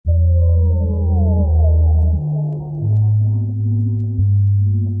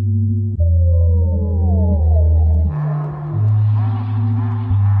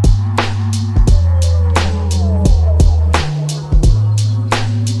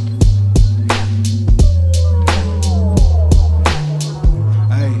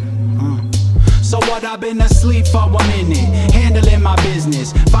I've been asleep for a minute, handling my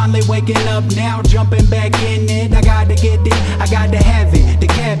business. Finally waking up now, jumping back in it. I gotta get it, I gotta have it, the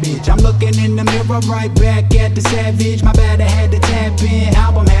cabbage. I'm looking in the mirror right back at the savage. My bad, I had to tap in,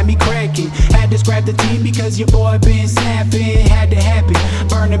 album had me cracking. Had to scrap the team because your boy been snapping. Had to happen,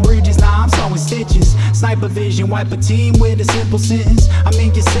 burning bridges, now I'm sewing stitches. Sniper vision, wipe a team with a simple sentence. I'm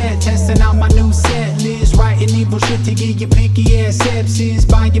in your set, testing out my new set list. Writing evil shit to get your picky ass sepsis.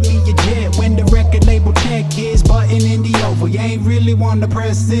 Buying me a jet when the record label check is. Button in the oval, you ain't really wanna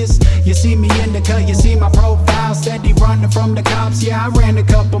press this. You see me in the cut, you see my profile. Steady running from the cops, yeah I ran a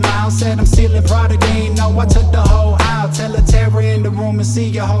couple miles. Said I'm stealing product, they ain't know I took the whole aisle. Tell a terror in the room and see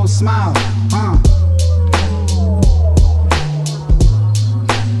your whole smile.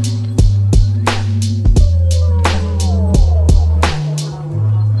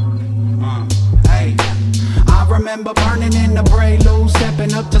 Remember burning in the Prelude,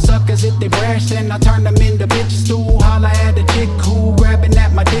 stepping up to suckers if they brash, then I turn them into bitches too. Holla at a chick who grabbing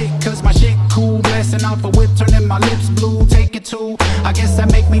at my dick, cause my shit cool. Blasting off a whip, turning my lips blue. Take it to, I guess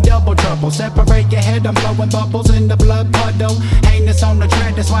that make me double trouble. Separate your head, I'm blowing bubbles in the blood puddle. Heinous on the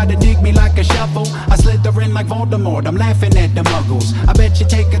track, that's why they dig me like a shovel. I slither in like Voldemort, I'm laughing at the muggles. I bet you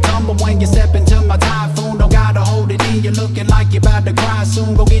take a tumble when you step into my typhoon. Don't gotta hold it in, you're looking like you're about to cry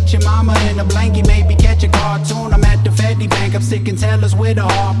soon. Go get your mama in a blanket, maybe catch a cartoon. I'm at the fatty bank, I'm sticking tellers with a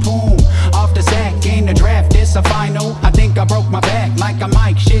harpoon. Off the sack, in the draft, this a final. I think I broke my back like a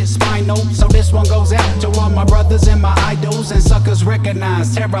mic, shit spinal. So this one goes out to all my brothers and my idols. And suckers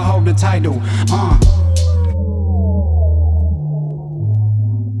recognize, terror hold the title.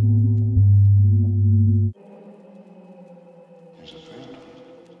 There's a